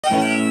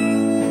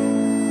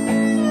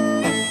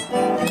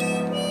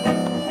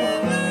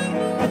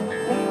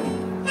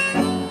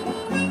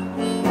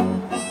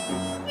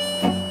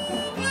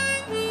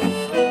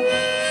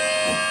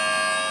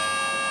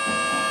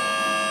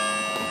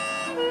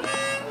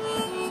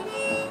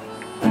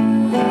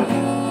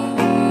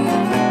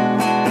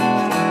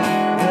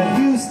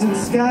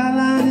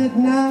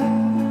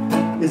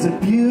is a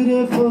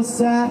beautiful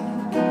sight,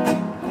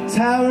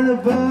 towering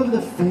above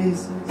the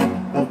faces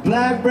of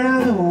black,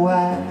 brown, and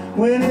white.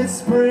 When it's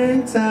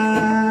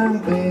springtime,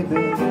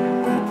 baby,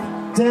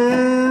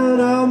 down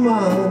on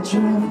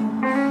Montreal.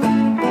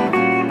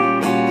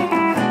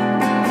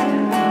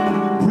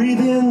 Breathe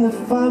in the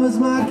farmer's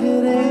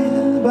market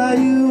air, buy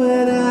you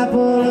an apple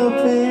or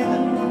pear,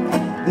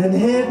 then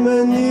hit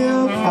my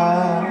new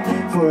car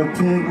for a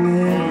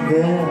picnic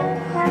there.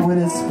 When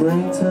it's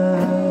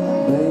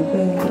springtime,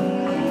 baby,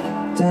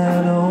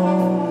 down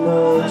on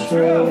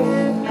Montreal.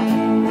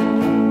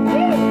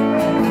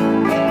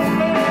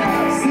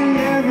 See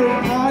every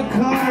hot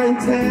car in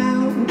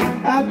town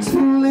out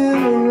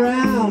tooling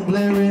around,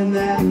 blaring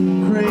that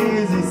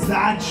crazy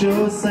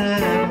sideshow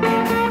sound.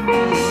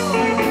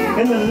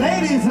 And the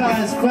ladies are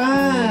as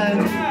fine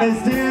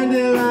as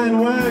dandelion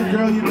wine.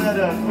 Girl, you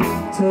better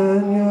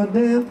turn your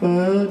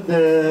damper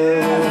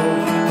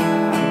down.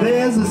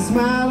 There's a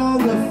smile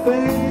on the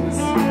face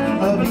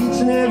of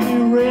each and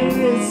every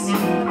race.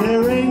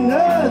 There ain't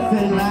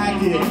nothing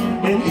like it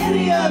in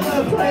any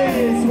other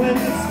place. When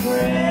it's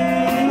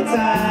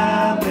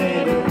springtime,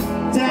 baby,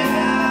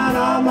 down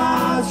on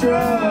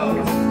Montreal.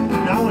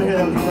 Now I want to hear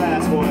those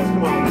brass boys,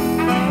 come on.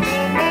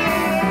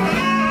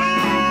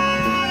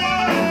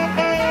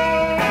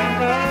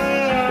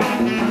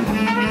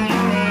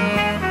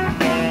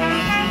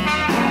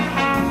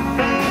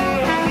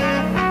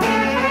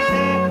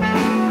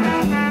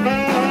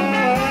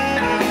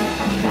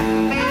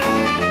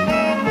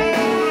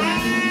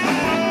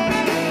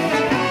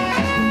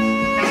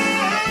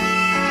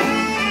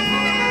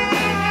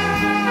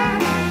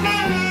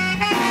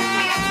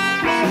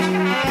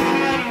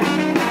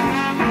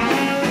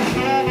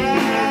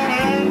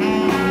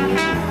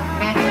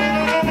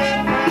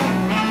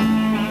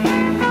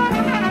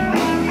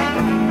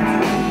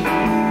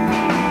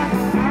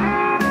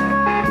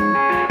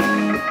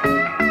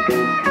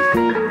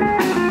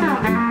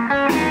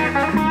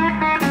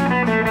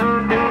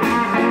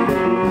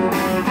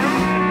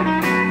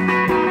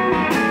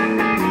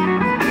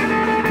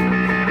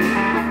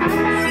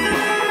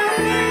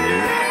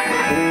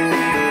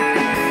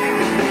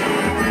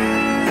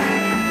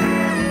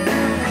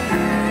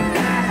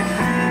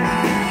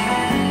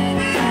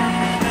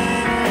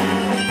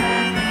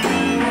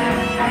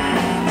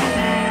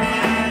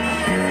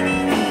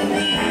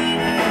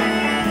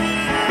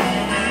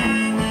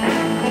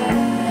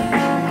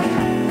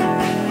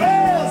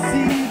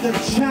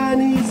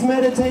 Chinese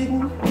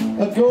meditating,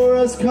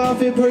 Agora's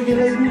coffee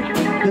percolating,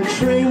 the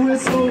train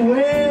whistle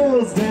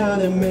wails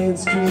down at Main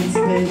Street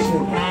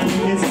Station.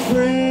 It's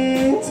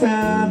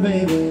springtime,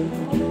 baby,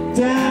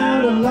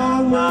 down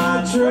along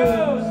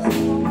Montreal.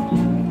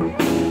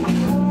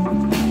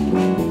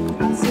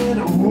 I said,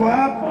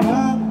 wop,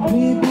 wop,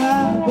 beep,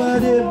 bop,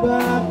 buddy,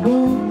 bop,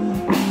 boo.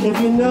 If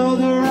you know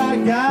the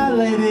right guy,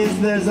 ladies,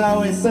 there's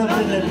always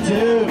something to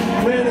do.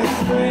 When it's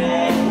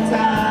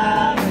springtime,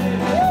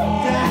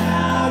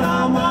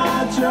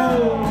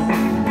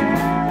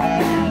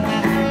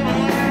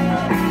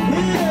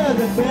 hear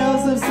the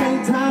bells of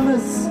St.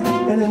 Thomas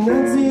and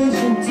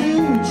Annunciation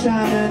too,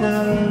 chiming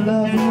out a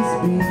lover's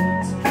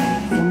beat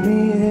for me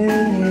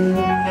and you.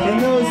 And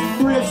those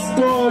thrift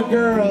store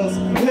girls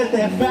with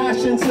their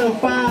fashion so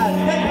fine,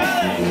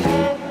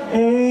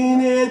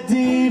 ain't it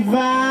divine?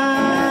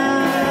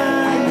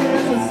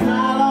 There's a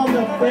smile on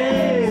the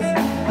face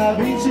of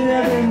each and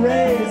every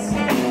race.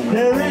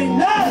 There ain't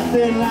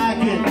nothing like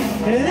it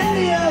in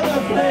any other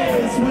place.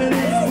 When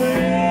it's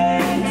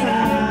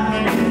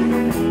springtime,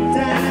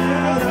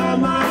 down on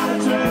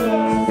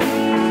Montreal.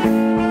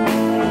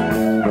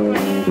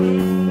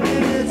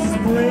 When it's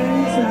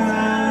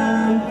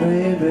springtime,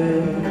 baby,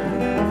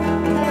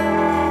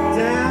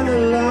 down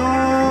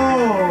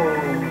along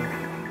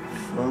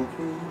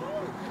funky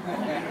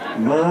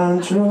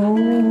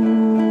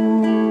Montreal.